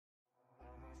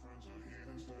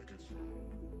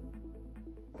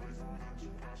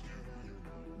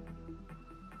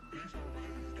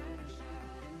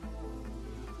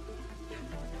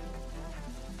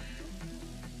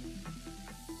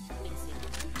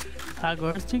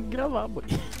Agora você tinha que gravar, boy.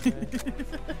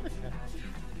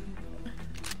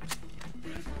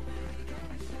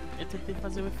 Eu tentei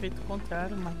fazer o efeito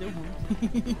contrário, mas deu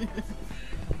ruim.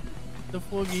 Do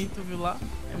foguinho, tu viu lá?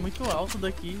 É muito alto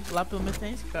daqui. Lá pelo menos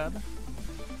tem a escada.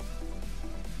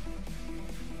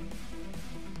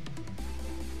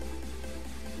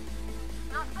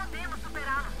 Nós podemos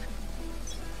superá-los.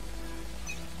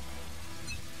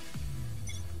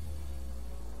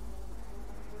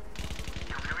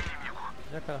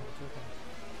 Já cá,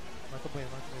 marca o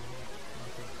banheiro, marca o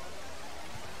banheiro.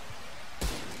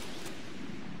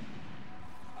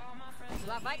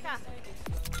 Lá vai cá.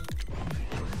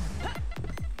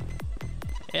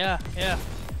 É.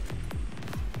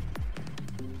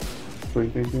 Tô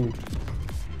entendendo.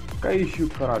 Cai,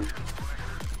 Chico, caralho.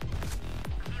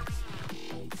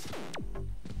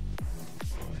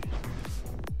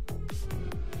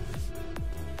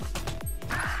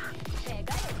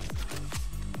 Pega eles.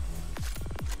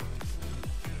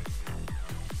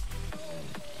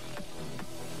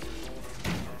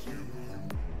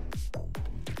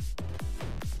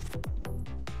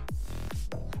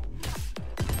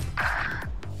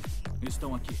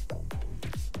 Estão aqui.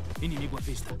 Inimigo à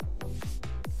vista.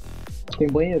 Tem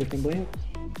banheiro, tem banheiro.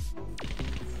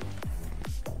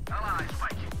 Olha lá,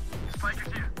 Spike. Spike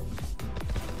aqui.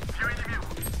 Viu o inimigo?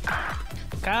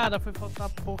 Cara, foi faltar a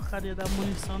porcaria da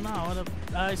munição na hora.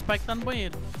 A Spike tá no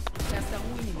banheiro. Resta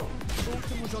um inimigo.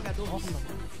 Último jogador. Nossa,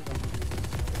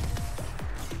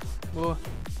 Boa.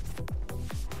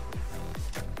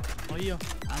 Olha aí, ó.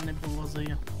 A nebulosa aí,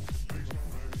 ó.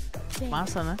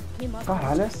 Massa, né?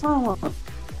 Caralho, essa arma.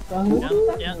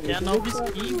 É a nova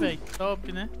skin, velho.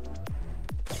 Top, né?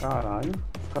 Caralho.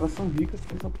 Os caras são ricos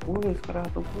com essa porra. Os caras já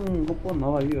estão com roupa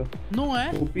nova aí, ó. Não é?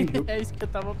 Roupinho. É isso que eu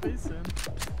tava pensando.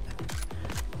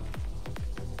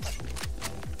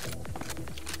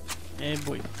 É,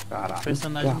 boi. Caralho. O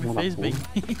personagem me fez bem.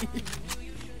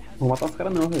 Vou matar os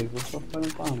caras não, velho. Vou só ficar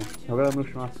com a arma. Joga ela no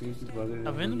chão assim, se fazer. Tá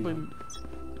vendo, boi?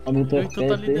 Aumentou Eu a que tu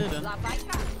tá FPS. liderando. Lá vai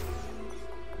cá.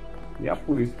 E a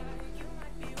polícia.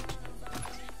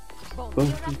 Tô me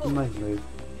sentindo mais leve.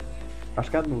 Acho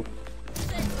que é a dupla.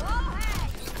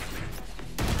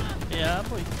 É a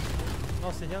boi.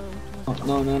 nossa, já é o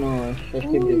último. Não, acho que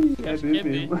é B. Acho que é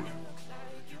B.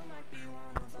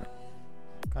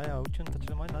 Cara, a última não tá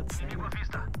tirando mais nada de cena.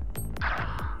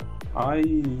 Ai,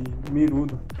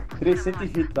 mirudo.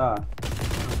 320 da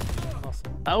Nossa,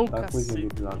 Tá o coisa ali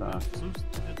cacete. lá da.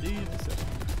 Susto, meu Deus do céu.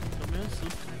 Tomei um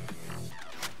susto.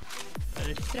 Pera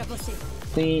aí. Pra você.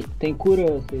 Tem cura,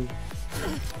 vocês.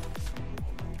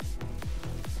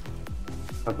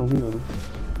 Tá tão vindo, né?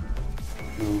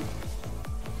 Não.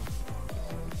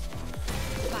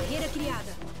 Barreira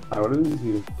criada. Agora eles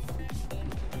viram.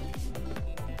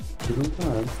 Viram,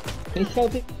 caralho. Tem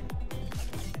salto, hein?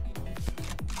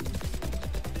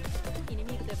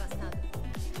 Inimigo devastado.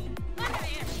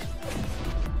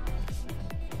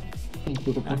 Tem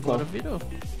cura por Agora fora. virou.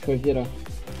 Foi virar.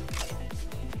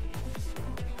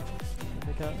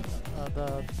 vê que a da.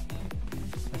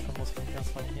 Essa moça que tem as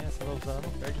faquinhas, se ela usar, ela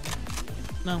não perde, né?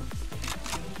 Não,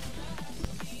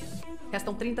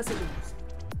 Restam 30 segundos.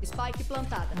 Spike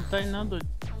plantada. não tá aí não, doido.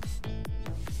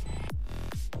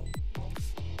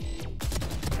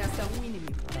 Resta um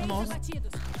inimigo. Nossa,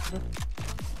 Batidos.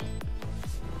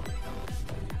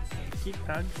 que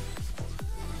caga.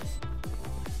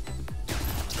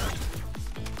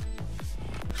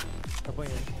 Tá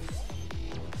banheiro.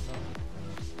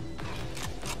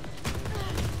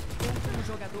 Último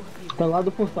jogador vivo. Tá lá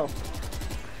do portal.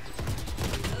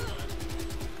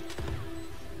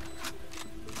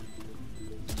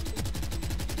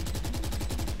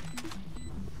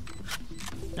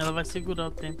 Ela vai segurar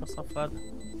o tempo, a safada.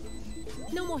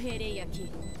 Não morrerei aqui.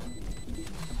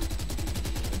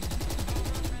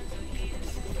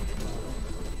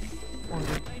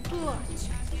 Plot.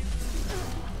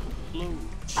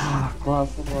 Ah,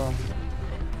 quase, quase.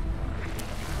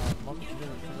 Mal que tira,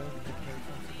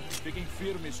 Fiquem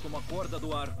firmes como a corda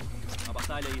do arco. A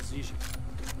batalha exige.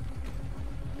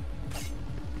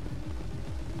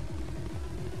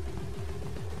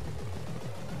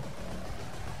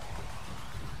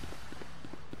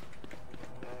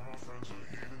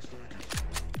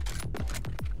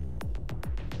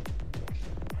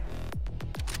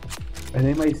 É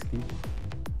nem mais skin.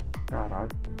 Caralho.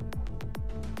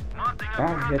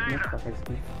 Ah, reto, né? Tá com a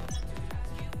skin.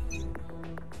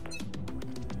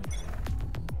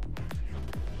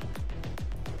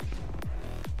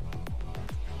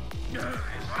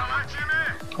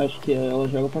 Acho que ela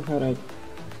joga pra caralho.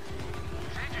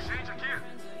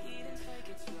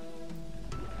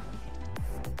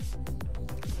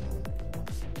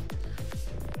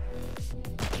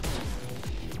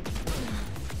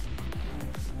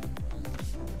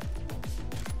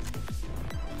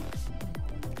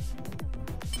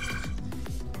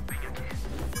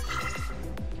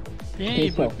 Tem aí,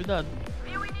 Esse, ó. boy, cuidado.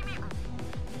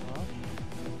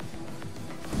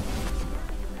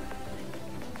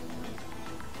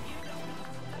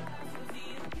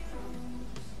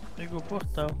 Pegou o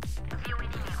portal.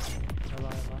 Vai lá,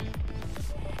 vai lá.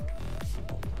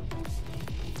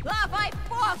 Lá vai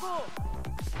fogo!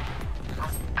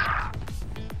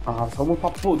 Ah, só uma pra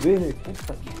poder, né?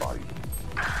 Puta que pariu.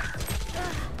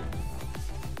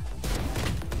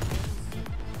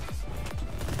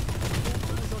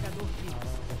 Um jogador vivo.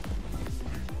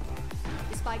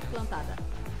 Spike plantada.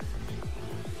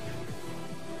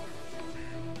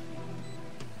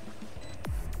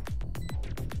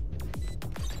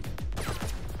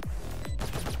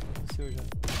 Seu já.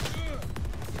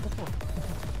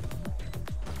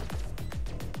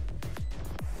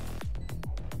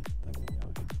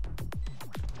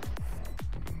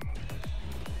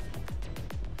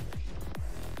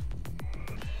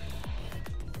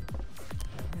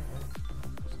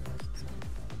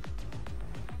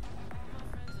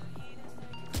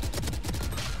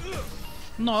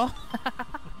 Nó!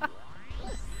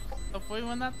 Só foi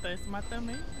uma na testa, mas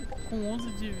também com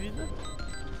 11 de vida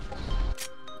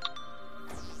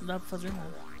não dá pra fazer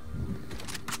nada.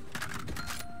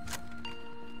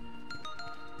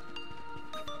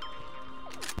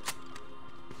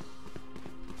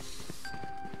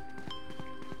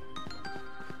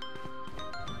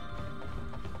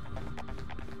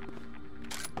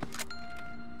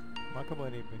 Marca a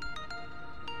banheira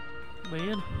aí,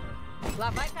 Banheiro? Lá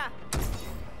vai cá.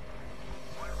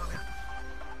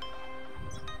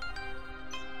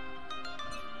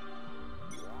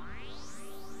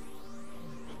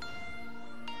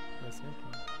 vai ser aqui.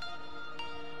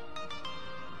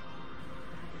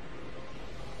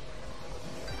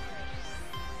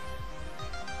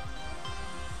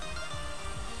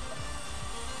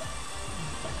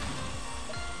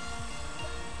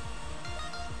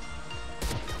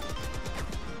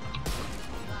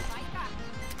 Lá vai cá.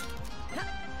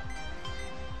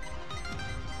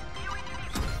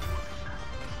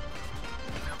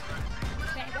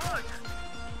 Pega outro.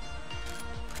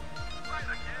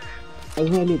 Mais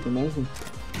um ali, tem mais um.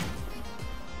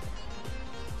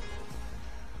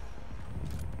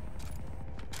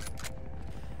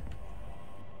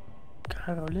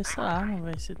 Cara, olha essa arma,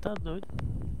 velho. Você tá doido.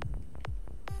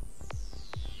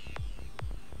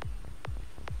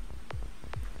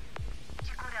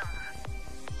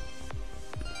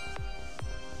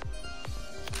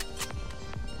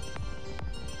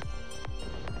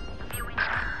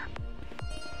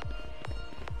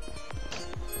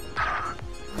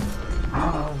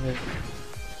 Ah, velho.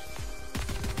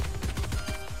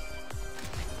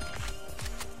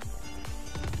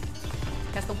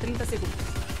 Restam 30 segundos.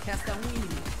 Resta um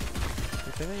inimigo.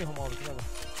 Defende aí, Romualdo, que legal.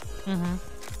 Uhum.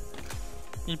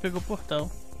 Ele pegou o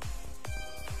portal.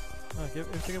 Não, aqui eu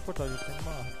peguei o portal, eu tenho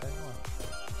uma arma, tá indo lá.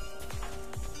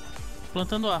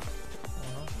 Plantando ar.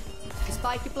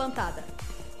 Spike plantada.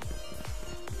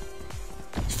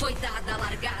 Foi dada a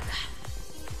largada.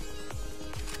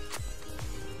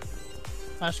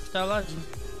 Acho que tá lá.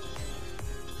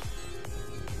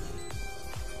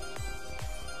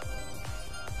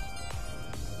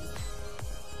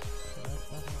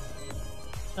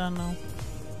 Tá não.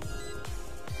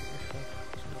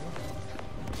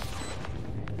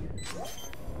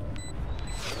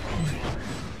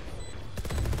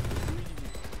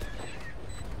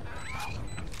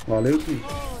 Valeu, filho.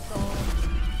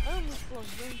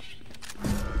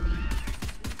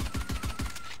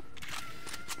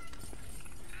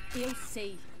 Eu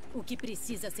sei o que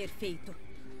precisa ser feito.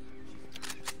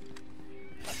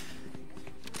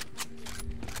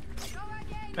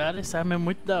 Cara, essa arma é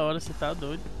muito da hora, você tá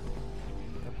doido.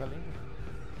 Tá com a língua?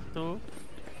 Tô.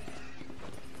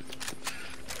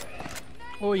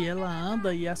 Oi, ela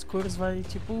anda e as cores vai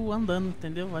tipo andando,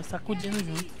 entendeu? Vai sacudindo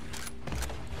junto.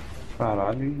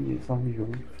 Caralho, e essa região.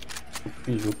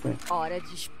 Fingiu, pô. Hora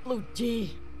de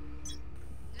explodir.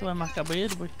 Tu vai marcar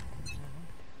banheiro, boy?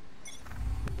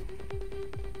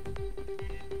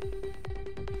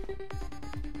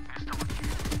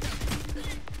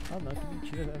 Ah não, que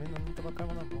mentira, a menina não tava com a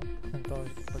arma na mão. Então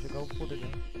pode jogar o poder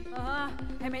dela. Ah,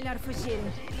 é melhor fugirem.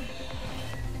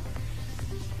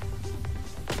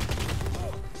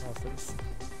 Nossa, eles...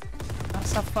 A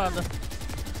safada.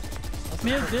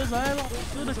 Meu Deus, olha ela,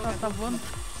 tudo que ela tá voando.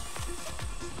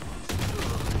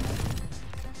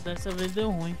 Dessa vez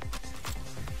deu ruim.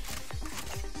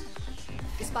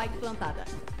 Spike plantada.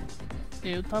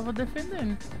 Eu tava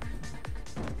defendendo.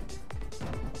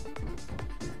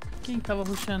 Quem tava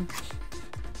rushando?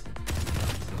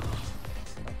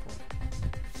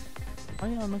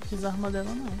 Olha, eu não quis a arma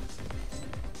dela não.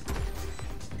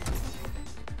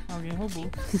 Alguém roubou.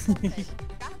 Confere.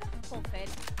 Carga, confere.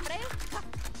 Freio.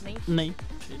 Nem. Nem.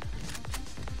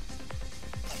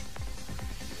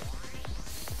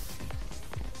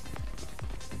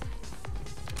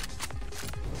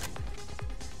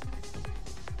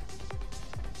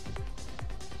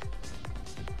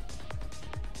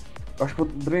 Eu acho que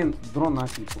vou dronar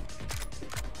aqui, pô.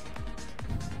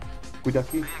 Cuida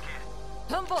aqui.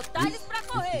 Vamos botar eles pra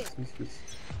correr.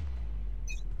 Isso.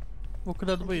 Vou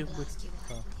cuidar do banheiro.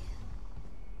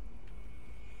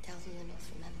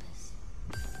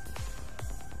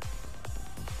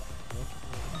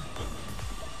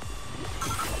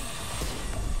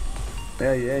 É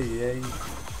aí.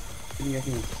 Ninguém aqui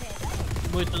não.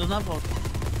 Boi toda na volta.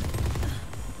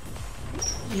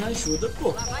 Me ajuda,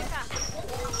 pô. Lá vai cá.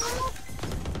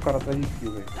 O cara tá de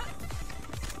kill, velho.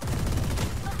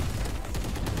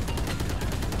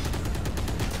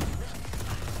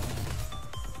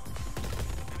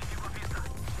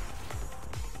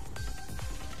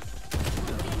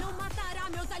 Você não matará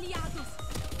meus aliados.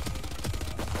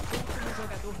 Último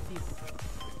jogador vivo.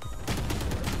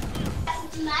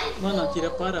 Mano,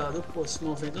 atira parado, pô, se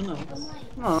movendo não.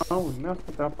 Não é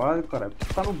atrapalha, caralho.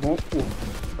 Você tá no bom, pô.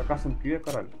 Tá caçando cria,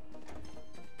 caralho.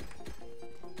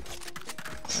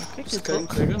 Os caras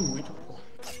entregam muito, pô.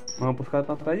 Não, os caras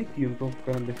tá atrás de kill, não tô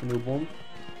querendo defender o bom.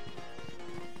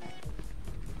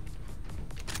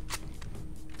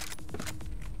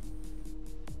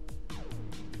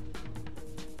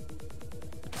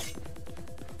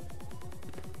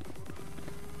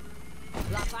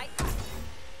 Lá vai.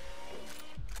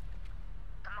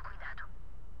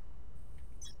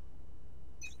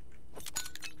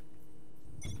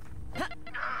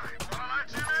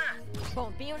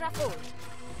 Pompinho já foi.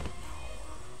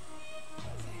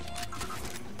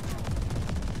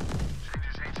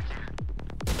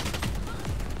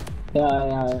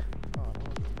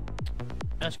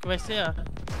 Acho que vai ser A. Deu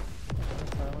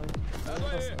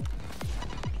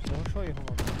um show aí,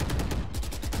 Romano.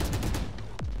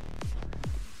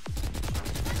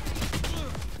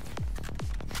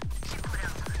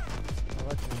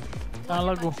 Tá,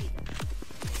 lagou.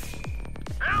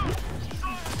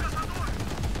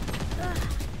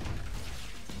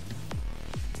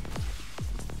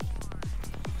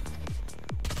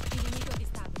 Inimigo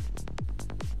avistado.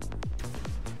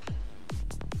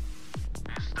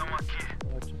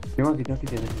 Tem um aqui dentro.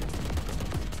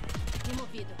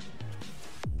 Removido.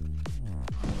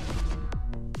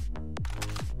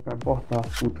 Vai portar,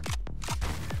 puta.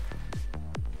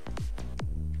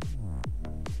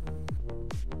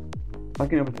 Tá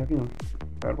aqui não.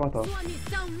 Quero portar. Sua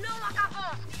missão não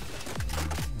acabou.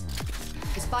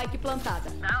 Spike plantada.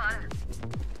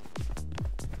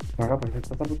 Vai, rapaz,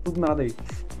 tá tudo nada aí.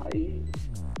 Aí.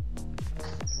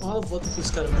 Olha a volta que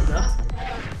os caras vão dar.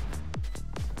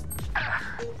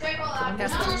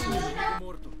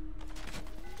 Morto.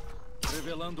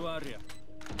 Revelando área.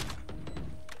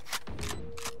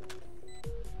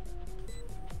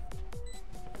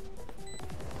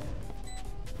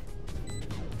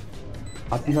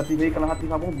 Ativa aí que ela vai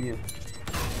ativar a bombinha.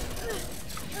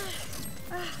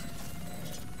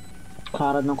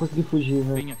 Cara, não consegui fugir,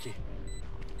 velho. Vem aqui.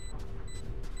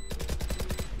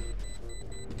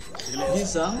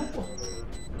 Desarma, pô.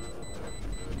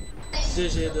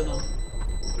 GG, deu não.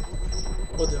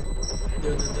 Pô, deu.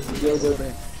 Deu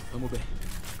bem. Vamos bem.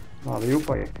 Valeu,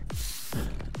 pai.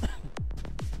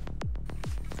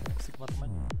 Não consigo matar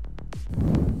mais ninguém.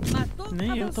 Matou,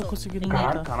 Nem eu tô conseguindo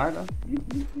matar. Caralho.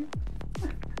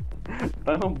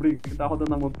 Tá não briga, tá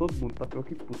rodando na mão de todo mundo, tá pior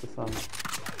que puta essa arma.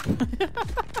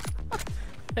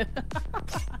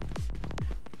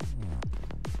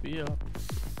 Pior.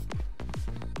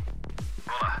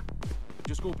 Olá.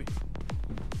 Desculpe.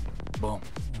 Bom.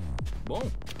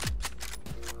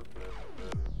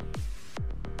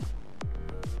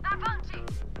 Avante.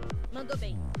 Mandou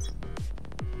bem.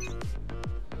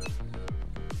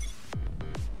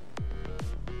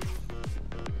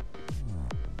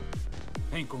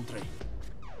 Encontrei.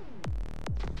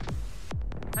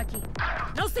 Aqui.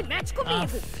 Não se mete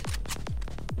comigo.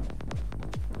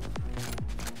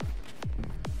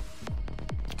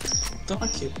 Então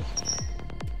aqui, pô.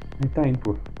 Ele tá indo,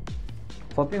 pô.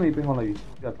 Só tem um aí pra enrolar aí.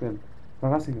 Já tendo.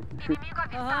 Vai assim, ó.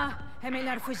 É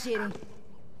melhor fugirem.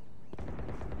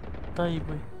 Tá aí,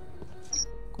 boi.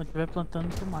 Quando tiver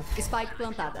plantando, tu mata. Spike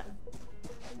plantada.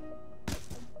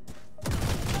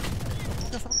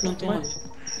 Não tem nada.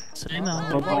 Sei não.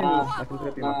 Pronto, olha aquilo que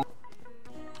eu tenho lá.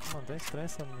 Mano, tá estranho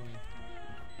essa menina.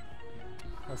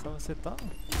 É só você tá?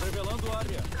 Revelando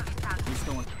área.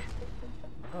 Estão aqui.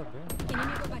 Nada a ver.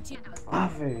 Inimigo abatido. Ah,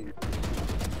 velho.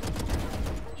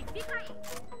 E fica aí.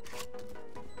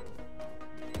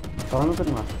 Tá lá no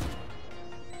canto lá.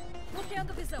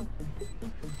 Bloqueando visão.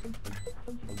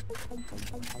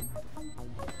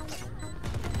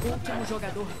 Último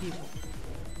jogador vivo.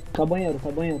 Tá banheiro,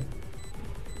 tá banheiro.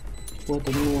 Pô,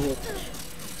 todo mundo morreu.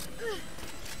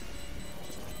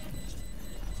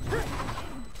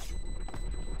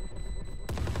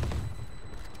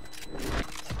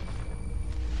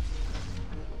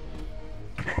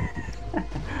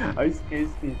 Ah,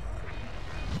 esqueci.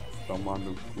 Toma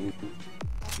no cu.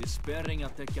 Esperem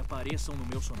até que apareçam no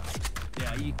meu sonar. É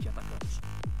aí que atacamos.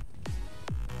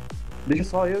 Deixa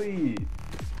só eu e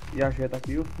a Jetta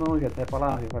aqui. Não, Jetta, vai pra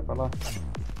lá, vai pra lá.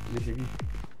 Deixa aqui.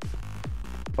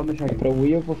 Pode deixar É aqui. pra eu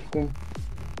ir, eu vou ficar. Eu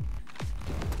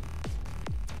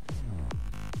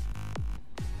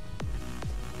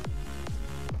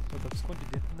tava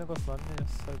escondido dentro do negócio lá, né?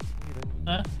 Sai mirando em mim.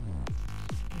 É?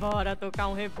 Bora tocar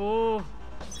um rebô.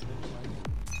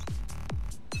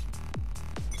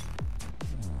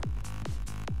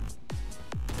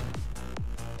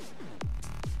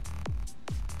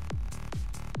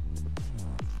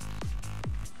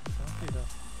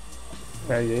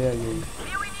 Aí.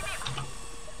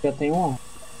 Já tem um, ó.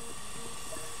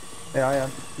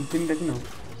 Não tem ninguém aqui não.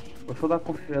 Vou só dar uma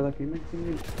conferida aqui, mas tem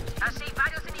ninguém. Achei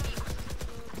vários inimigos.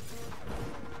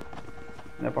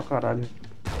 Não é pra caralho.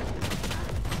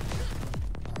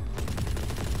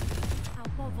 Ao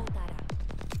pó voltará.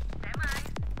 Até mais.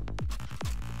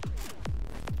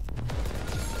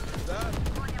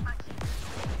 Olha, batida.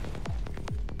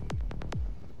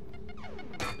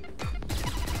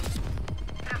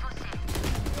 Pra você.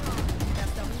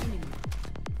 Gasta um inimigo.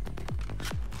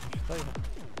 Tá aí, ó.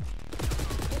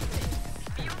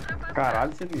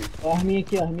 Caralho, você viu. Ó, arminha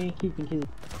aqui, quem quiser.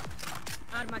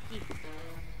 Arma aqui.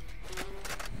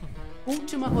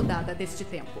 Última rodada deste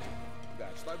tempo.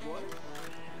 Gasta agora.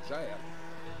 Já era.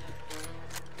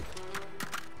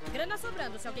 Grana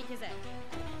sobrando, se alguém quiser.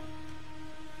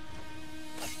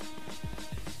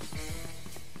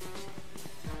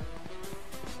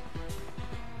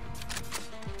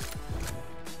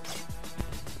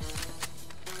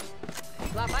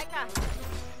 Lá vai cá.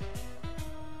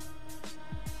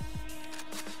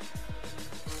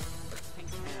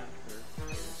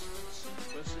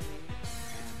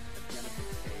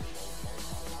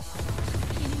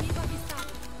 Inimigo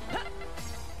avistado.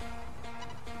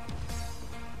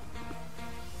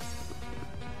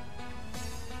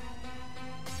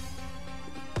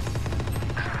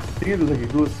 Tem duas aqui,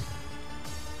 duas.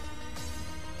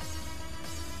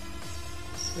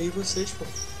 E vocês, pô.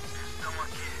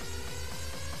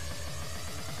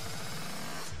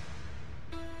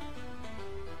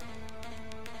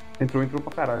 Entrou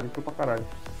pra caralho,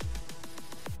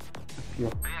 Aqui, ó.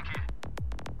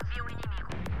 Vi o inimigo.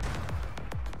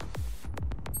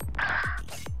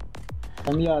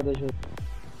 Tá miada já.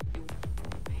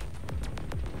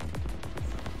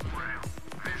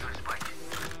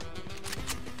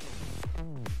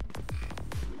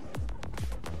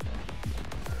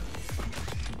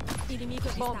 Inimigo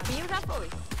avistado. Bombinho já foi.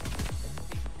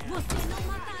 Você não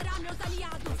matará meus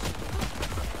aliados.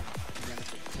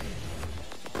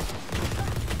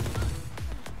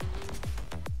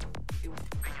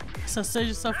 Essa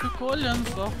Sage só ficou olhando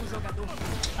só. Um jogador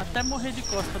vivo. Até morrer de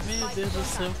costa, meu Deus do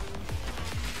céu.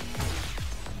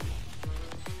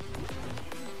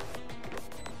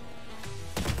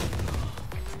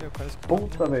 Meu, cara, escutou.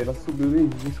 Puta, velho, ela subiu nem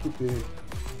escutei.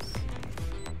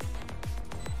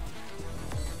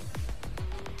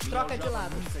 Troca de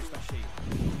lado. Nunca está cheio.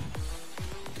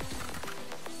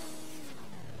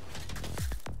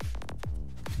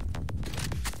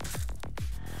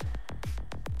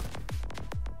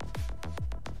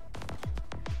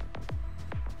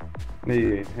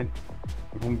 E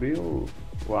vamos ver o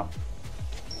A.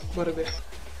 Bora ver.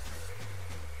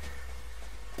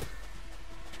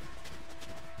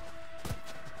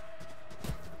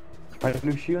 Vai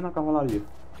no X ou na cavalaria?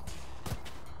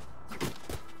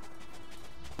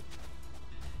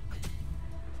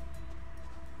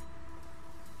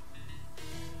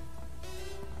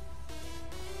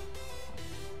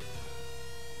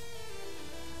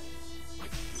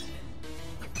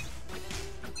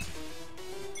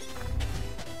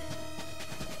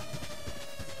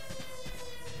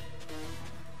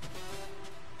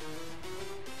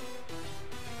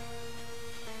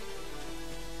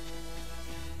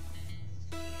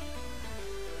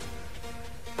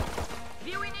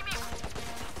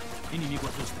 Inimigo à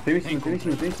vista. Tem em cima, tem em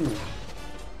cima, tem em cima.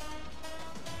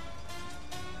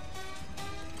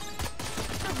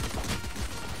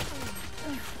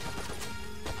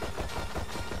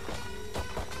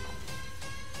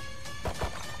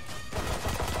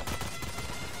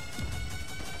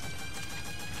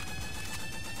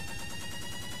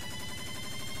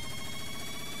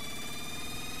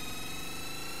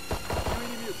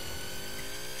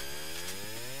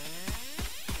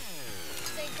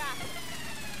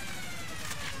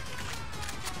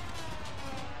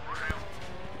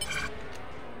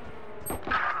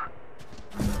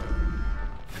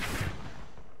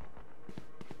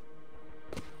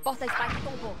 Porta-Spike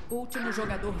tombou. Último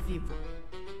jogador vivo.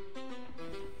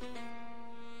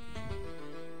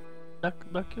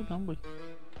 Daqui não, boy.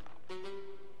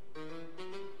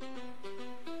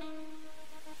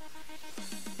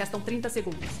 Restam 30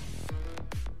 segundos.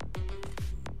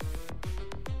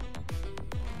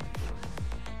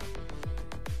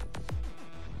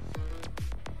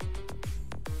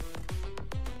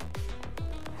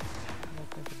 Não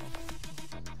tem que não.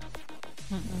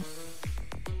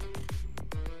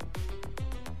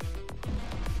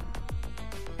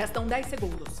 Restam 10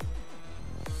 segundos.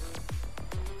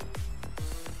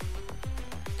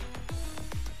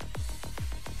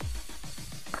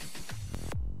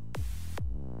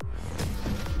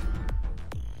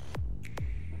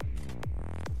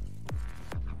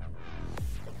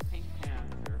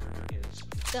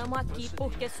 Estamos aqui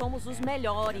porque somos os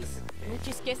melhores. Não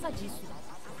te esqueça disso.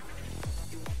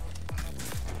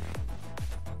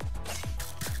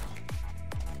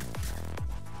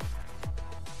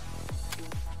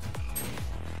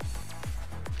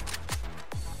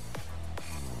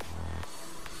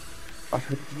 Acho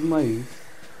que é tudo mais.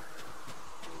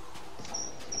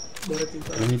 Bora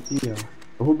tentar. Mentira.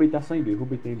 O Rubem tá só em B, o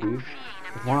Rubem tem B.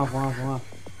 Vamos lá.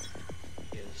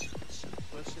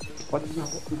 Pode ir,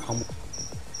 calma.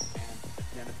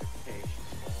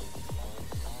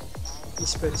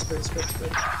 Espera.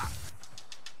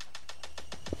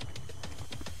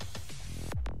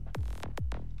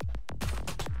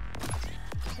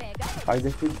 Aí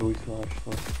deve ter dois, eu acho.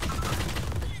 Só.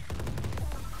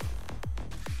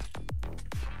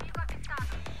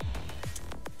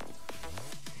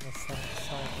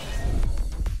 Sai.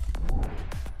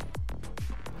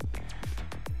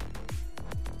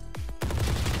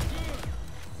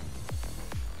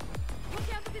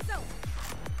 Bloqueando visão.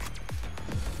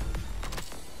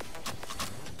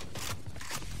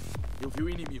 Eu vi o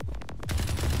inimigo.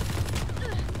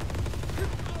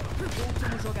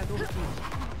 Último jogador vivo.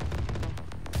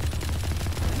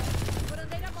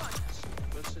 Curandeira morta.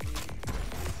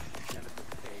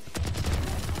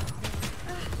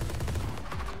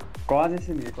 Quase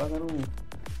esse ali, quase era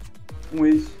um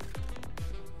ex.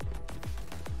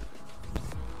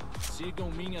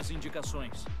 Sigam minhas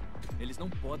indicações. Eles não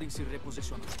podem se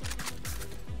reposicionar.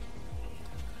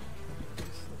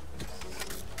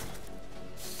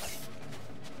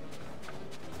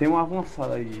 Tem uma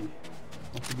avançada aí.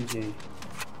 Uma subidinha aí.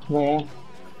 É.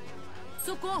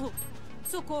 Socorro!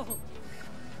 Socorro!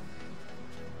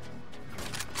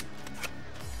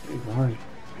 Vai.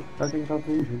 Vai tentar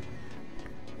tudo junto.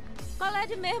 Qual é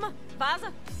de mesma?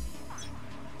 Vaza!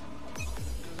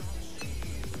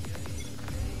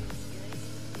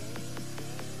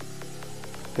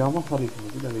 Tem uma avançada aí,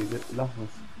 cuida ali, dá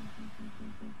avança.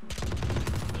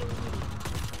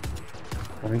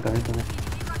 Tá vendo.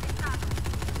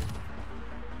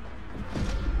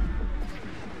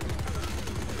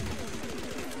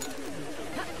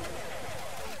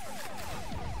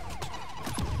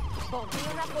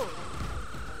 Bombinha na boca.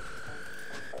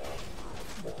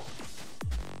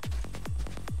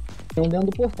 Tem um dentro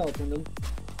do portal, tem um dentro.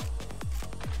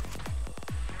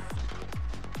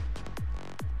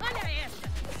 Olha essa!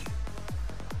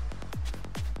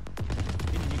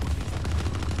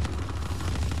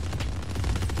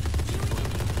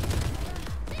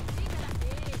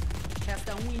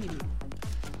 Resta um inimigo.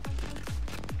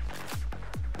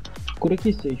 Cura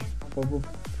aqui 6, por favor.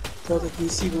 Falta 15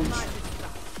 segundos.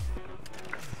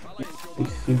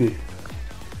 Sim, B.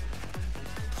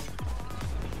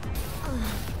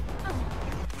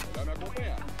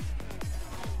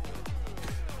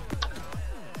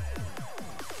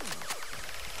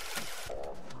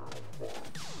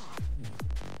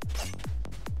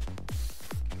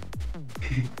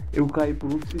 Eu caí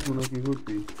por um segundo aqui,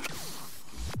 voltei.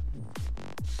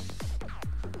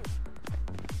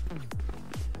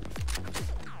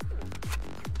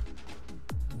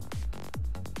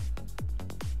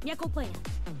 Me acompanha.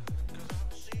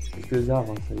 Precisa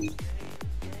avançar aí.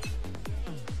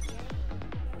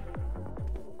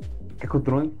 Quer que eu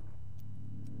trone?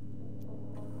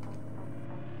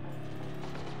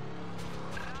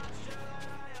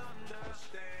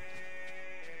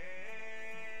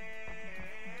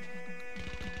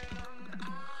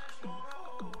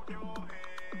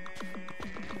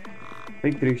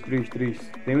 Tem três.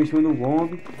 Tem um em cima do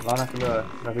bombe, lá naquela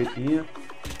gavetinha.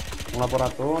 Um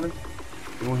laboratório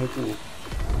e um recuo.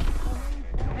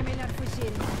 É melhor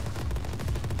fugir.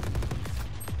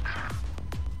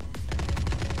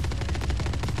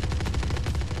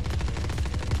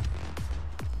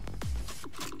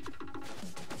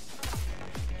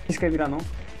 Você quer virar não?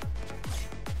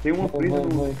 Tem uma presa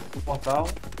no portal.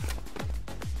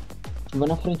 Vai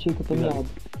na frente aí que eu tô miado.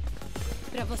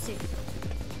 Pra você.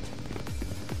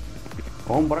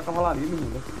 Vamos, bora cavalaria, meu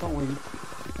irmão. Vai ficar onde?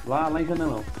 Lá em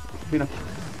janelão. Vira.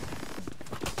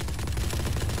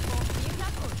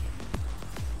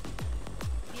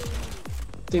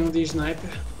 Tem um de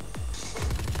sniper.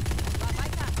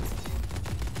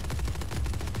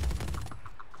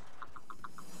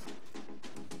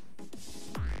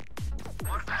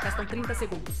 Restam 30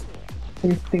 segundos.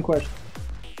 Tem quest.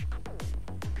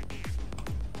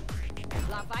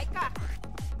 Lá vai cá.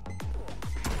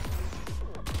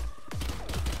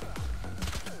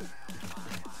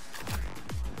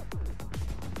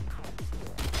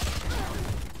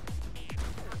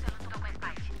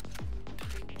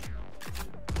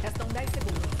 Restam 10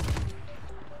 segundos.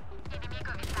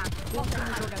 Último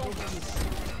jogador vivo.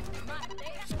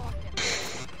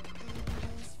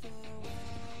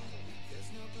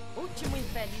 Último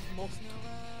infeliz morto.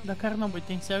 Da cara não, boi.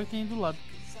 Tem céu e tem do lado.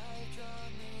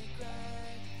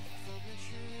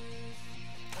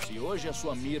 Se hoje a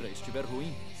sua mira estiver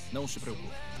ruim, não se preocupe.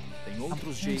 Tem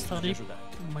outros jeitos de ajudar.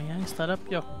 Amanhã estará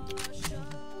pior.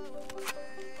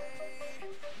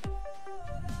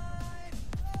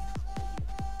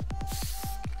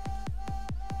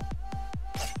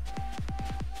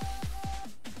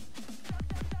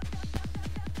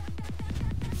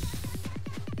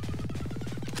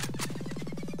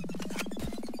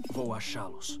 Vou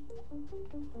achá-los.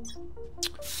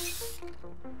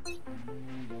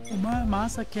 O mais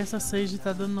massa é que essa Sage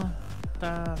tá dando.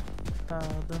 Tá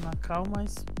dando a cal,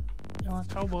 mas é uma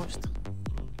cal bosta.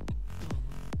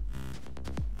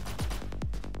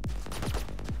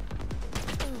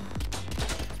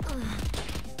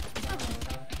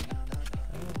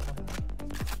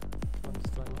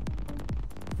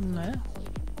 Né?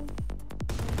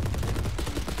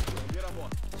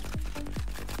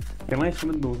 Tem lá em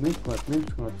cima de novo, nem quanto.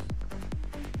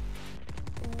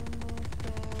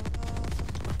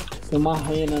 Tem uma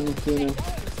rena no túnel.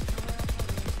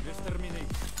 Exterminei.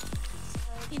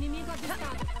 Inimigo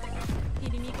avistado.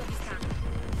 Inimigo avistado.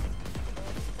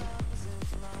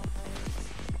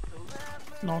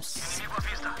 Nossa.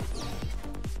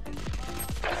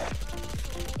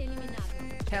 Eliminado.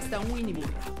 Resta um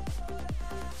inimigo.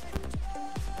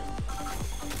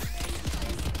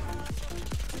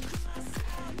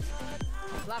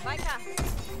 Lá vai cá.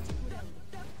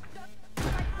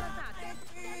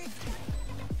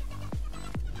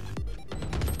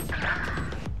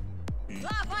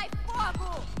 Lá vai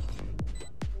fogo!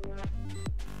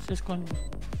 Se esconde.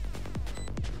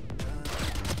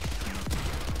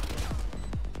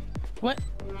 Ué?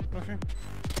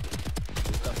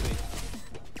 Está feito.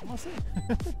 Como assim?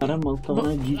 Caramba, eu tava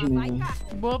na Digi mesmo.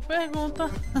 Boa pergunta.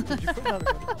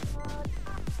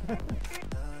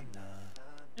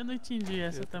 Eu não entendi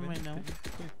essa também não.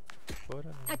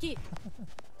 Aqui.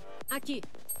 Aqui.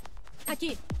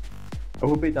 Aqui. Eu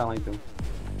vou peitar lá então.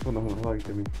 Vou não, vou aqui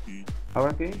também.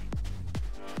 Agora quem?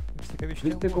 Você quer Vê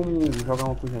vestir se tem como jogar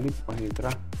uma coisa ali pra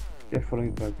reentrar. E é fora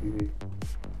entrar aqui, velho.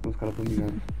 Os caras tão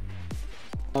ligando.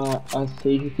 A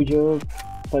Sage podia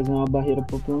fazer uma barreira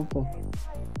pra eu plantar.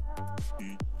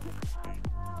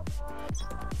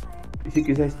 E se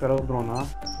quiser esperar o dronar,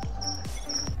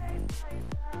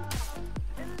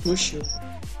 Puxa.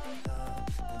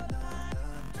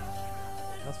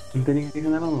 não tem ninguém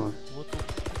nela não. O outro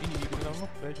inimigo lá no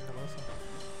prédio, negócio.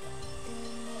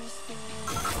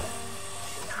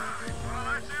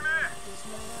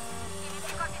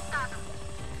 Inimigo avistado.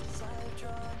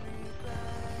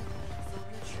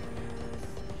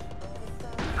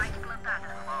 Spike plantada.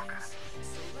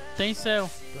 Tem céu.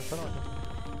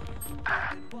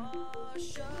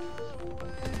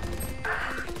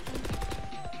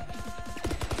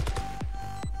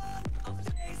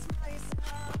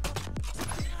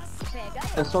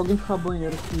 É só alguém ficar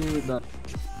banheiro que dá.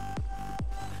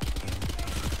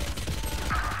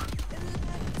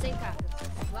 Sem carga.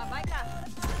 Lá vai cá.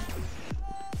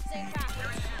 Sem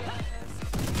carga.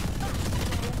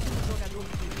 Jogador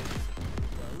vivo.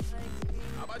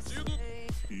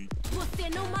 Você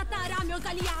não matará meus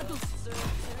aliados.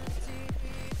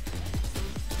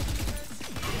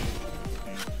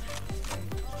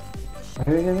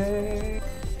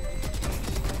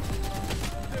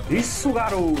 Isso,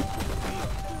 garoto!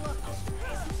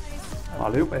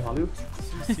 Valeu, pai, valeu.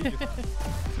 Suicídio.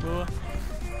 Boa.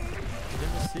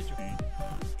 Genocídio.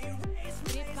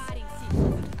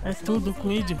 Preparem-se. É tudo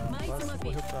com id, Mais Quase uma vez.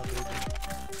 morreu pra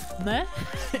doido. né?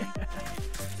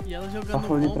 E ela jogando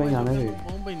falando de bomba, treinar, né, jogando velho?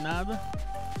 bomba e nada.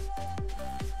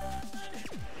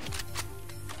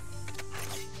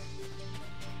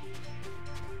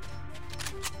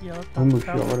 E ela Vamos,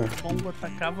 tacava chora. bomba,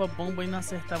 tacava bomba e não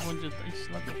acertava onde eu tava.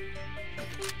 Ixi, lá foi.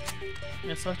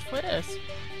 Minha sorte foi essa.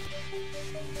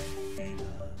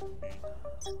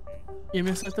 E a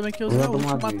minha sorte também é que eu usei a Vou dar ult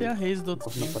uma e matei vez. a Raze do outro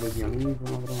Encosta na time. paredinha ali e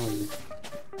vamos abrir uma vez.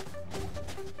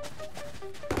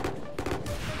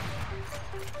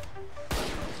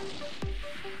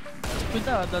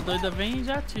 Cuidado, a doida vem e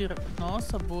já atira.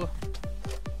 Nossa, boa.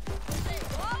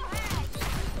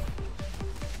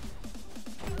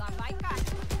 Lá vai, cara.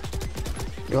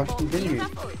 Eu acho que não tem Já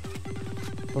jeito. foi.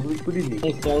 Só tudo escuridinho.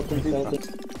 Tem céu, tem céu, tem.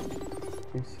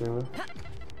 Tem céu, é.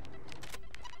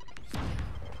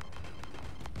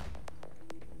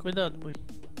 Cuidado, boi.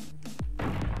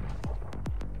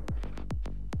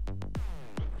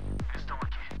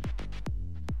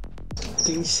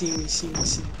 Tem em cima, em cima, em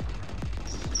cima.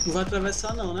 Não vai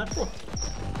atravessar não, né, pô?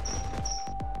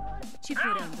 Te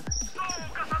curando.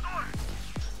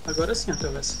 Agora sim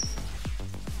atravessa.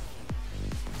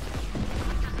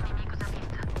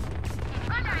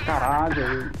 Caralho,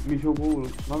 ele me jogou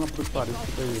lá na produtora.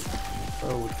 Escuta aí.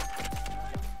 Qual é o outro?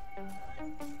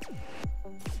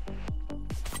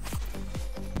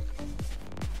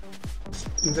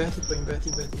 Inverte, pô, inverte,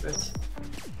 inverte, inverte.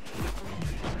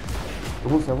 Eu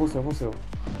vou ser, eu vou ser, eu vou ser.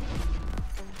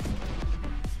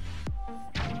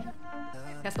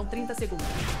 Restam 30 segundos.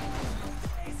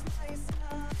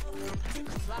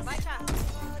 Lá vai, cara.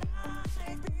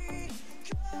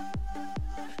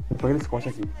 Vou pegar esse corte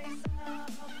aqui.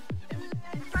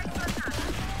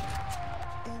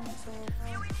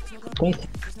 Tem.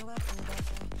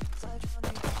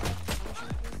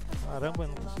 Caramba, eu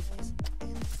não consigo.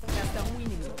 Resta um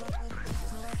inimigo.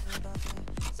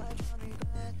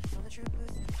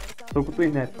 Tô com o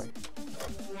Twin Net, pai.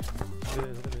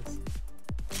 Beleza, beleza.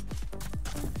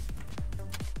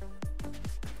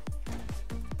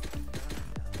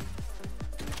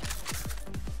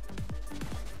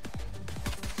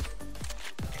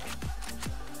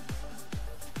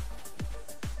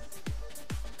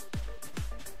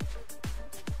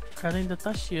 O cara ainda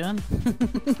tá chiando.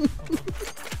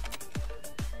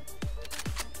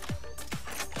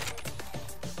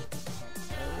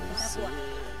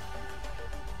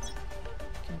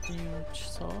 Quem tem ult?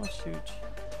 Só shield.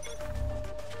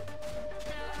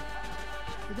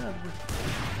 Cuidado, boi.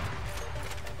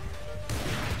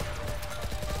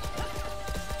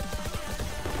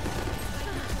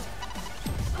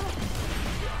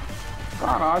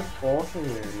 Caralho, poxa,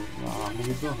 velho. Ah,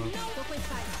 morri do arranjo. Tô com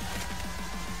Spike.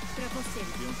 Pra você.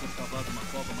 Deviam ter cavado uma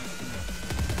cova mais funda.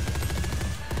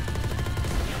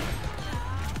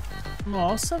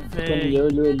 Nossa, Ele velho.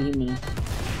 olhou ali, mano.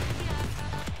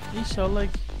 Ixi, olha o lag.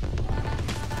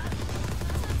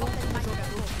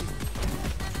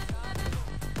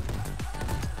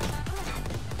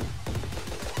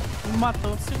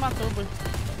 Matou, se matou, boi.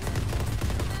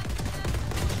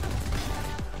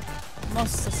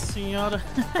 Nossa senhora.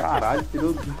 Caralho,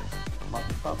 tirou. Mata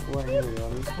essa porra aí, velho.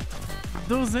 Olha.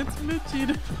 200 mil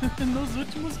tiros nos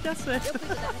últimos que acerta. Eu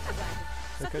cuido da retaguarda.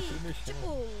 Eu Só quero que, te mexer,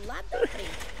 tipo, lá da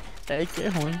frente. É que é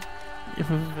ruim. Eu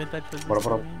vou inventar de fazer Bora, isso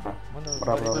bora. também. Manda Bora,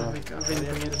 parede, bora. Vem cá, vem no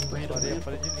banheiro, no banheiro, parede, banheiro.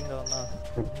 parede linda lá na.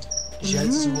 Já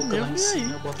desloca eu lá em vi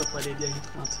cima, aí. bota a parede e a gente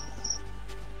mata.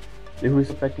 Eu vou ver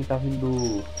se o Peck tá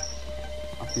vindo.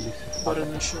 Aqui desse. Bora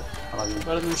no show. Lá dentro.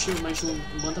 Agora no show, mas não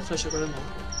manda flash agora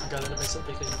não. A galera vai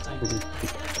saber que a gente tá indo.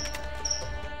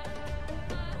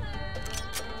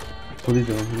 Tô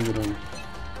liderando.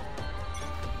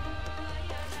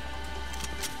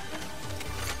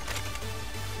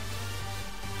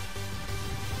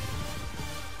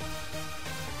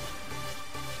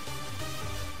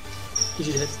 O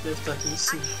direto deve estar aqui em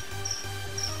cima.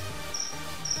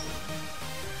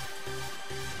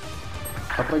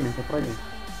 Tá pra mim, tá pra mim.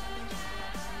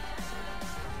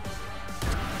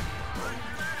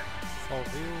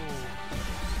 Salvei o.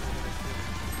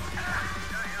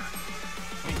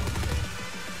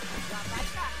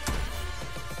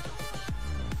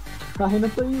 A Reina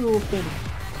foi o Fênix.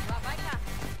 Lá vai, cara.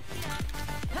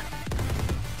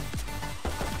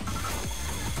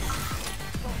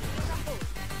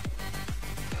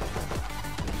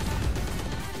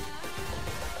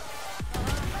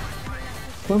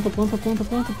 Planta.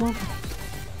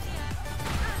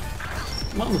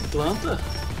 Mano, planta?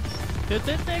 Eu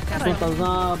tentei, Vou caralho. tentar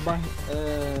usar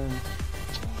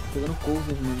pegando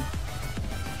cover, mano.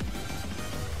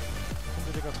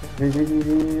 Vem.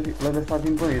 Leva essa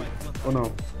no banheiro. Ou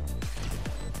não?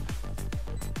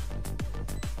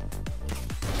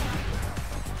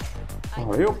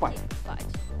 Eu, pai.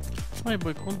 Oi,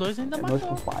 boi, com 2 ainda É nós matou.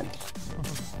 com pai.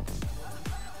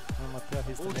 Eu matei a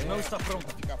Rista Ult também. não está pronta.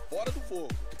 Fica fora do fogo.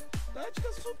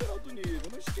 Tática super alto nível,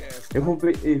 não esquece. Eu vou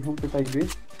tentar ir ver.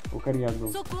 Ô, carinhado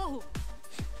não. Socorro!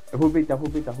 Eu vou beitar. Eu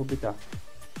beito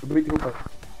e vou pra...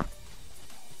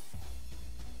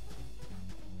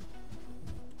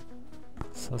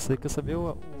 Só sei que eu sabia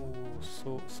o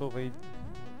Solvay.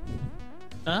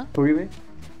 Hã? Tô indo, hein?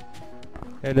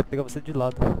 Ele ia pegar você de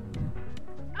lado.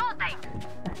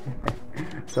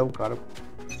 Você é o cara.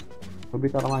 Vou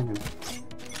beitar lá mais não.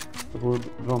 Eu vou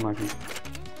dronar aqui.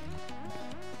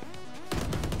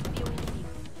 Viu o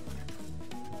inimigo.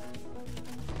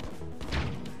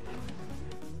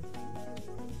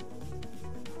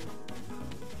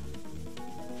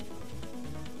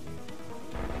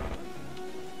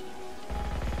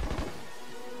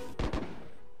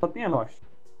 Só tem a loja.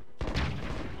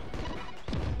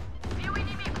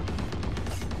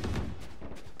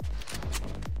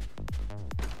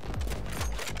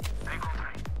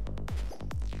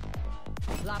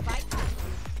 Lá vai.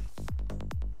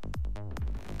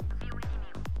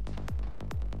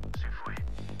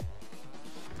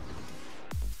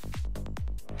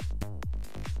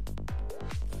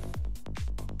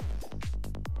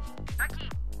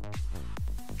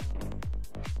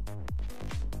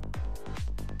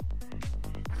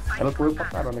 Ela correu pra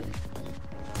caralho aqui.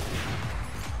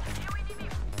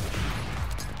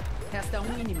 Resta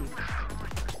um inimigo.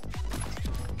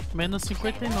 Menos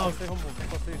 59. Passei rumo.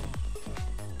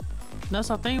 Não,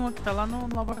 só tem uma que tá lá no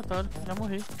laboratório. Já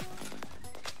morri.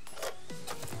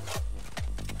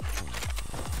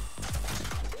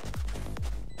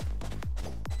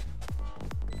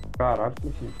 Caralho, que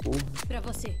assim, porra. Pra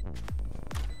você.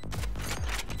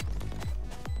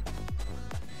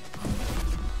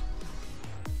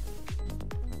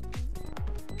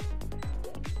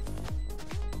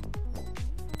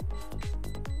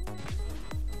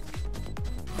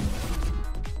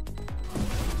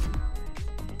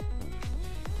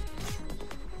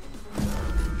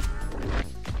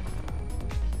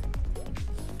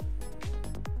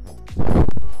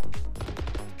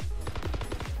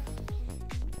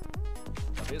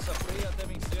 Cabeça freia até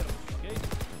vencermos, ok?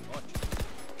 Ótimo.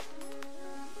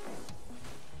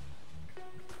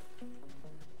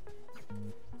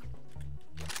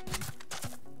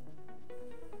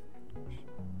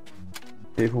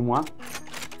 E aí, vamos lá?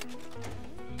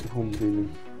 Vamos ver, né?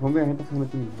 Vamos ver, a gente tá fazendo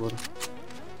aqui embora.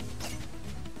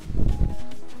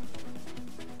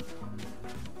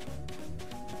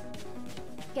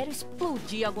 Quero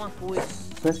explodir alguma coisa.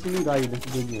 Só se ligar aí desse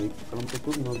doidinho aí, pra não ter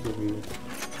todo mundo dormindo.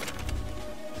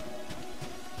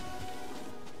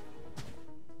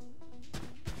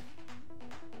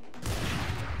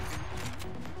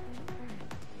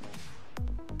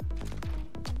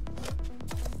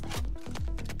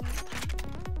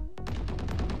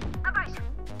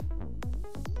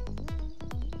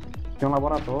 Tem um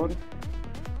laboratório.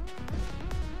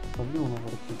 Só viu um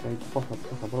laboratório que aí porta,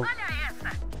 bro.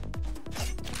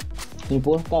 Tem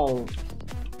portal.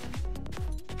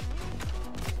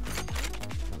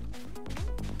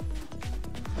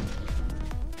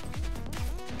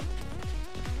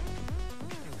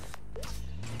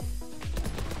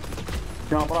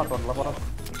 Tem um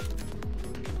laboratório.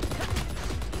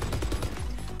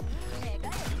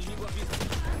 Inimigo à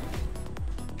vista.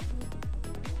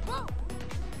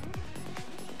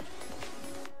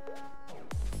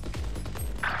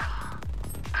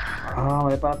 Ah, não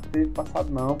é pra ter passado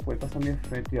não, pô. Ele passa na minha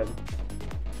frente, viado.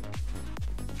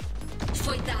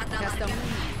 Foi dada a Resta um largada.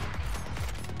 inimigo.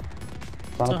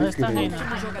 Tá Só na resta a pesquisa aí. Reina.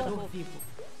 Último jogador vivo.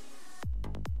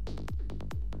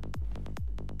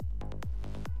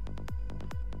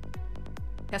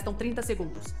 Restam 30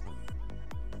 segundos.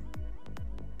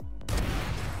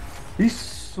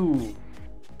 Isso!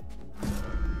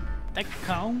 É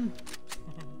calmo.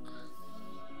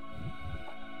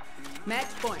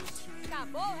 Match point.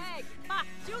 Acabou o reggae.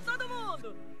 Partiu todo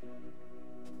mundo.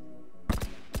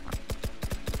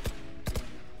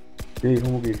 E aí,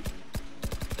 vamos ver.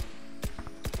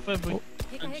 Foi boi.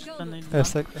 Recarregando.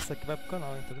 Essa aqui vai pro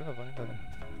canal, hein? Tô gravando, hein, galera.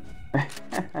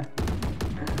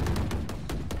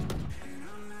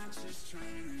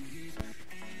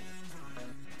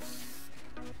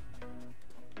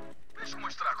 Deixa eu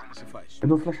mostrar como se faz. Eu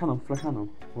não vou flashar não.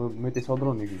 Vou meter só o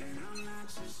drone aqui.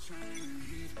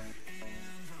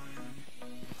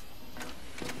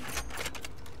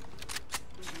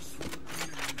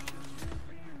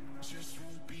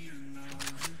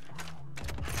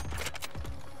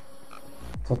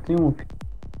 Só tem um.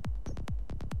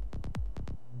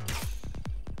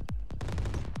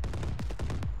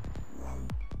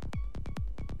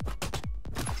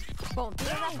 Bom,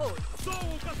 tira na boa. Sou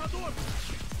o caçador!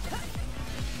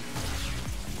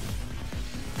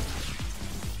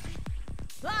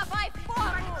 Lá vai fogo!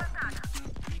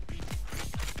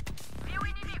 Viu o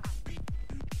inimigo?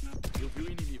 Eu vi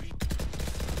o inimigo.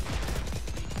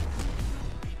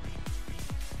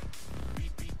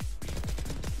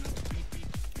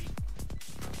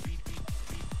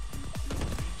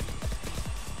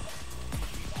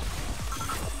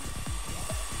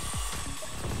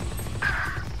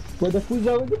 Vai dar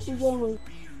fusão, mano.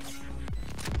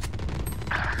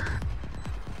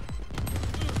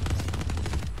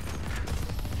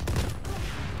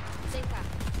 Sem cá.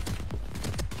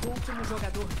 Último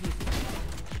jogador vivo.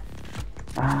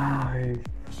 Ai,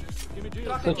 Que me diz?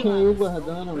 Troca Só de tinha eu lado.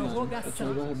 guardando, mano. Só Prorrogação. tinha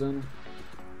eu guardando.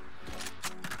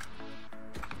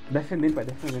 defendendo, pai,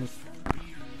 defendendo.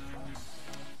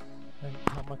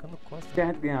 Tá marcando costa. Se a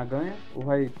gente ganhar, ganha, ou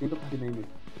vai ter que partir ainda?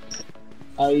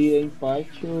 Aí é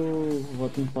empate ou.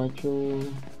 Voto empate ou.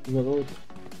 Joga outro.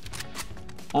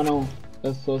 Ah não.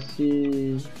 É só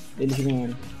se eles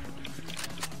ganharem.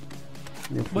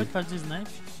 Boi tá de snipe.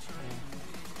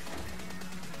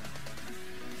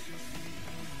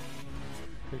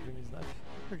 Perdi o snipe.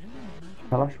 Perdi não.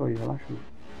 Relaxou aí, relaxou.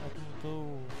 Ah, tu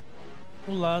botou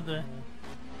O lado, é.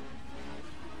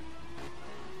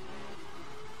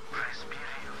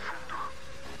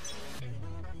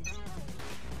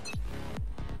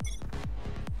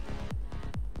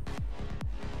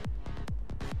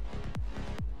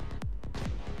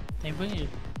 Tem banheiro.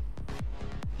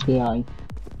 Ai.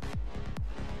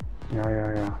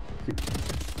 Ya.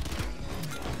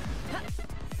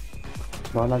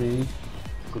 Dá uma olhada aí.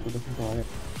 Ficou tudo assim pra olha.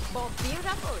 Bom, tiro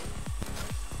já foi.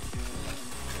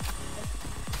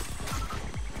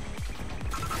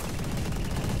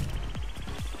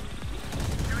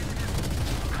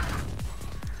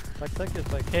 Spike tá aqui,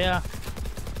 Spike. É a.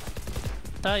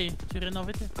 Tá aí, tirei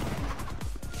 90.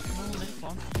 Não, nem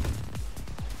conta.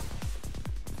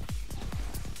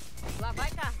 Lá vai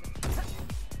carga.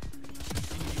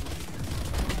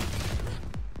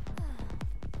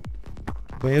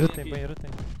 Banheiro tem, banheiro tem.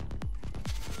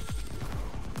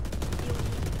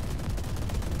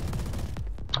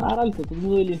 Caralho, tá todo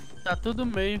mundo ali. Tá tudo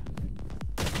meio.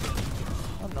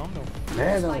 Ah não, meu.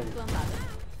 Merda, Spike velho. plantada.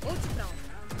 Ultiprão.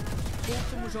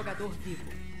 Último jogador vivo.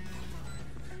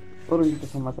 Por onde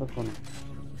tá mais trocando?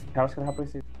 Relaxa que ela já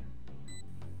precisa.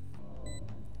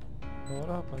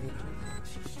 Bora, rapaz.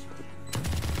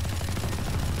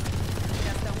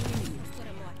 Geração inimigo.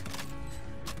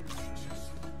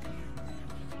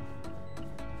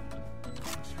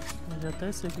 Eu já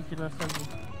até sei o que ele vai fazer.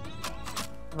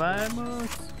 Vai,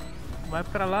 moço. Vai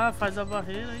pra lá, faz a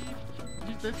barreira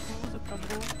e defusa,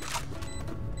 acabou.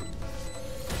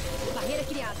 Barreira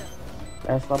criada.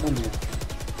 Essa tá bonita.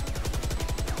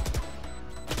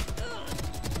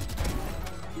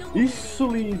 Isso,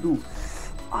 lindo!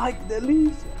 Ai, que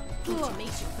delícia! Tua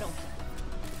mente pronta.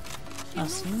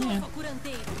 Assim mesmo.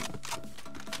 Curandeiro.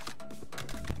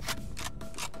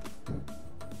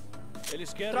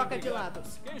 Eles querem Troca de brigar.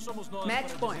 lados. Quem somos nós Match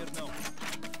para point. dizer não?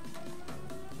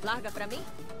 Larga pra mim.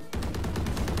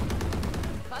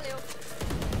 Valeu.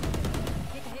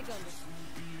 Recarregando.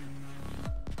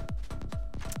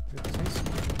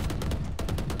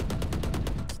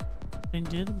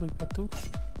 Vendido, boi pra tu.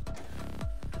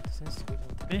 Sem escudo,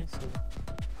 não É? tem escudo.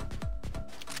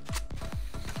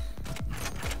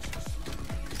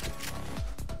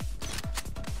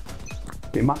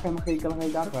 Marca aí que ela vai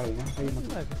dar agora, né? Aí,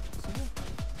 marca.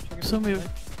 Leve, Sumiu.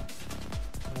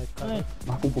 Aí, cara. É,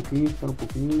 Marca um pouquinho, espera um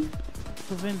pouquinho.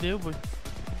 tu vendeu, boi.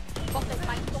 Porta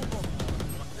Spike tombou.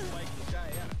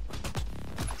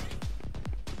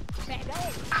 Pega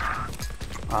ele.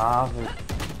 Ah, velho.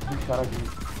 Que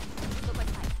charadinho. Sopa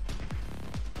de raio.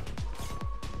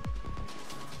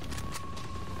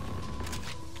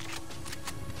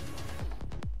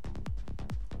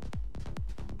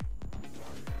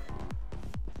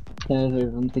 É,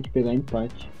 velho, vamos ter que pegar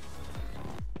empate.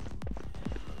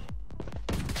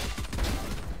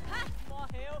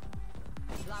 Morreu.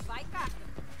 Lá vai carga.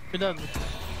 Cuidado.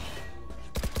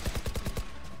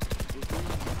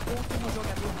 Último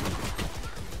jogador vivo.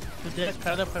 Eu dei a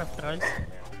cara pra trás.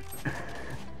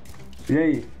 E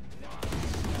aí?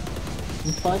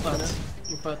 Empate, né?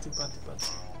 Empate.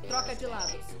 Troca de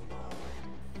lados.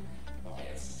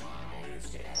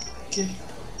 Que?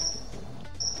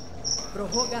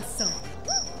 Prorrogação.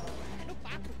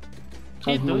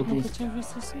 Que doido, maluco. nunca tinha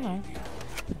visto isso não.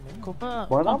 Culpa.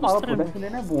 Bora dar culpa bala, pô. extrema.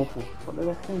 Defender não é bom, pô. Pode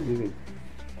defender, velho.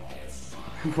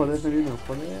 Não pode defender, não.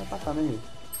 Pode atacar, né, velho?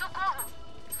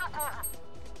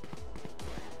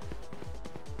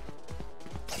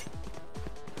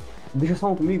 Deixa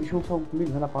só um comigo,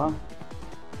 vai lá pra lá.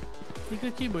 Fica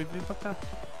aqui, boi, vem pra cá.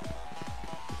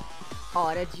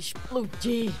 Hora de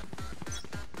explodir.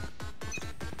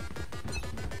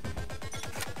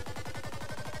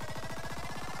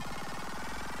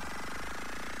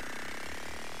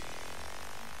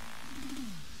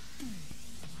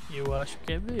 Eu acho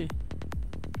que é B.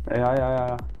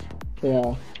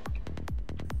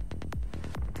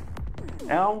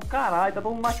 É um caralho, tá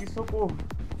todo mundo aqui, socorro.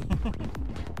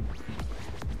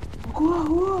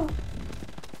 Socorro!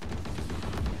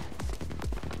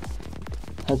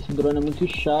 Esse drone é muito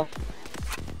chato.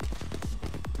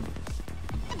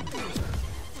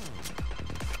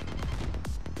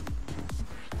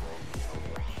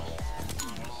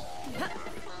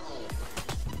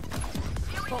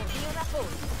 Bombinha na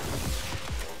força.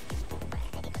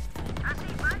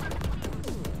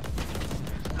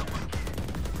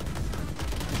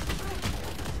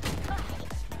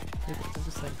 Eita,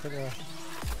 tudo sangue, cadê ela?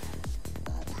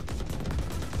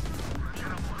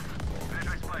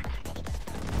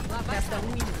 Resta um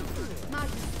inimigo.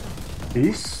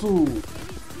 Isso!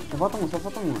 Só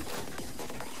falta uma.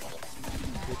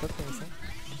 Eita, tenso, hein?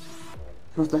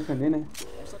 Se você defender, né?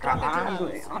 Caralho!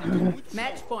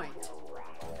 Match point.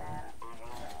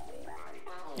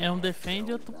 É um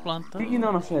defende e outro planta. Por que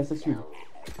não na festa, filho?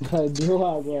 Deu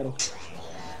lá agora.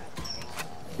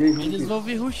 E aí, Eles vão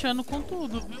vir rushando com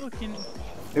tudo, viu? Aqui no...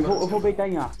 eu vou beitar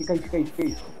em A. Fica aí.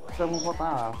 Vocês vão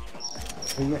botar A.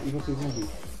 E vocês vão ver.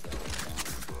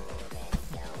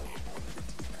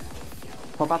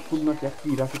 Faltar tudo na terra,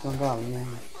 tirar, fica uma galinha.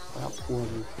 Vai a porra,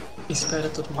 velho. Espera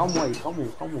todo mundo. Calma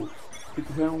aí. Se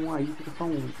tiver um aí, fica só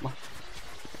um.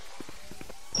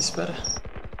 Espera.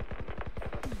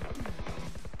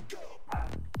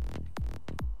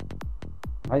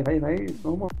 Vai,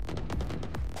 normal.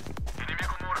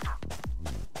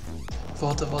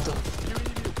 Volta.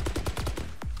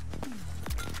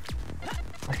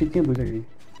 Acho que tinha dois ali.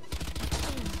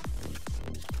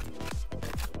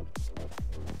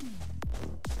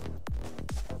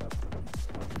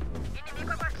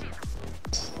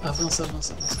 Avança.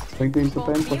 Tô entendendo, tô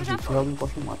pegando pra gente, alguém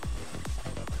pode chamar.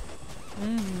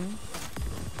 Uhum.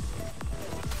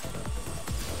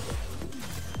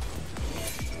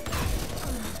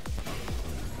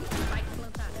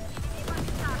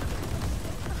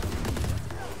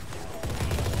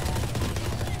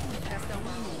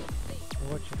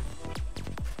 Ótimo.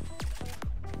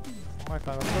 Vamos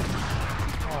marcar agora.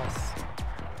 Nossa.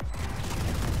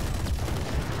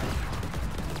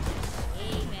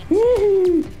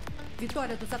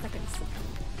 Vitória dos atacantes.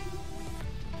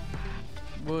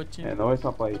 Boa, time. É nóis,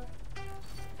 papai. Essa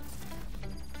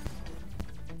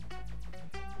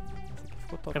aqui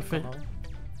ficou top Quero no ver. canal, hein?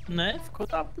 Né? Ficou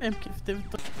top mesmo, porque teve...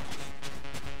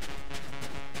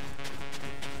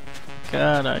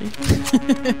 Caralho.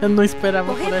 Eu não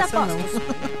esperava por essa, não.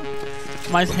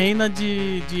 Mas reina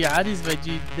de Ares,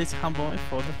 velho, desse Rambão é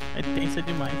foda. É tensa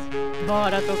demais.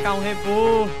 Bora tocar um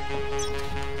rebô.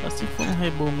 Só se for um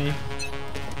rebô mesmo.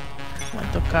 Vai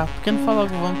tocar. Por que não falar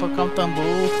que vamos tocar um tambor?